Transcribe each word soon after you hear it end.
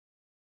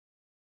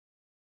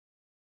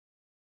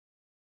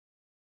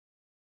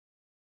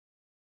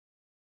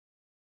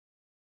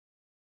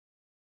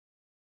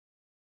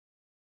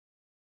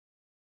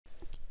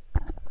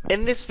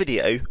In this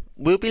video,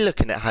 we'll be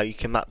looking at how you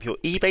can map your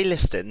eBay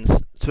listings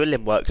to a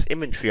Linnworks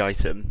inventory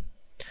item.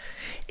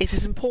 It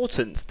is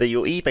important that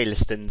your eBay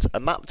listings are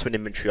mapped to an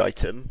inventory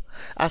item,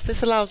 as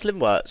this allows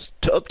Linnworks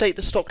to update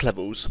the stock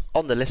levels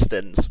on the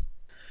listings.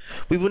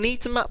 We will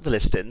need to map the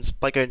listings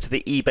by going to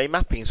the eBay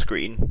mapping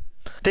screen.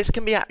 This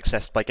can be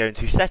accessed by going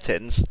to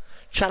Settings,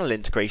 Channel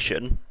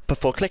Integration,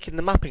 before clicking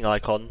the mapping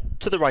icon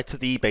to the right of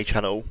the eBay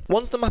channel.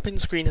 Once the mapping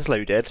screen is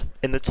loaded,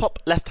 in the top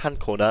left hand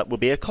corner will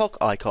be a cog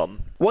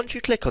icon. Once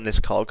you click on this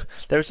cog,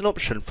 there is an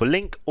option for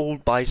Link All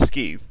by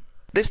SKU.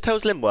 This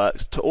tells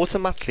Linnworks to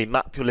automatically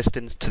map your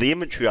listings to the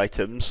inventory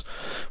items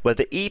where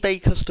the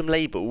eBay custom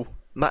label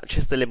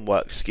matches the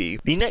Linnworks SKU.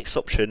 The next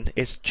option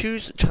is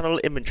Choose Channel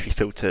Inventory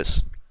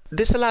Filters.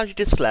 This allows you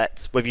to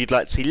select whether you'd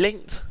like to see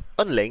linked,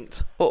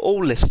 unlinked, or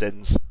all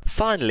listings.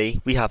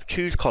 Finally, we have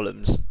Choose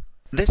Columns.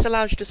 This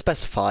allows you to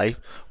specify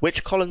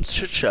which columns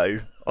should show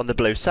on the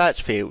below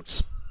search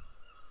fields.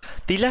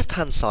 The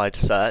left-hand side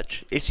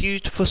search is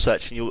used for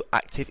searching your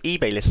active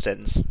eBay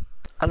listings,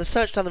 and the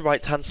search down the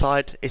right-hand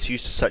side is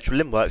used to search for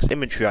Linnworks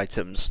inventory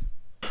items.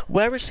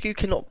 Where a SKU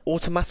cannot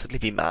automatically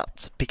be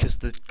mapped because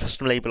the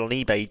custom label on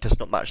eBay does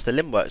not match the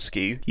Linnworks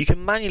SKU, you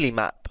can manually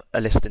map a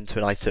listing to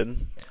an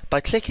item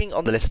by clicking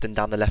on the listing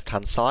down the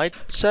left-hand side,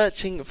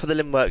 searching for the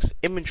Linnworks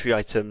inventory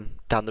item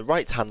down the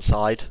right-hand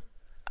side,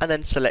 and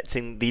then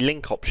selecting the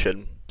link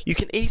option. You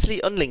can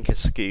easily unlink a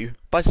SKU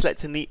by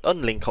selecting the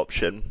unlink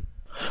option.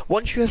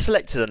 Once you have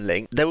selected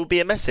unlink, there will be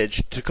a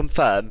message to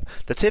confirm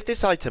that if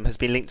this item has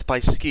been linked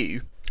by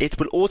SKU, it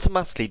will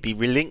automatically be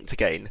relinked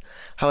again.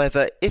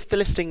 However, if the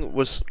listing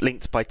was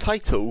linked by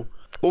title,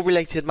 all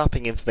related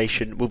mapping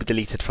information will be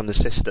deleted from the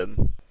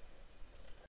system.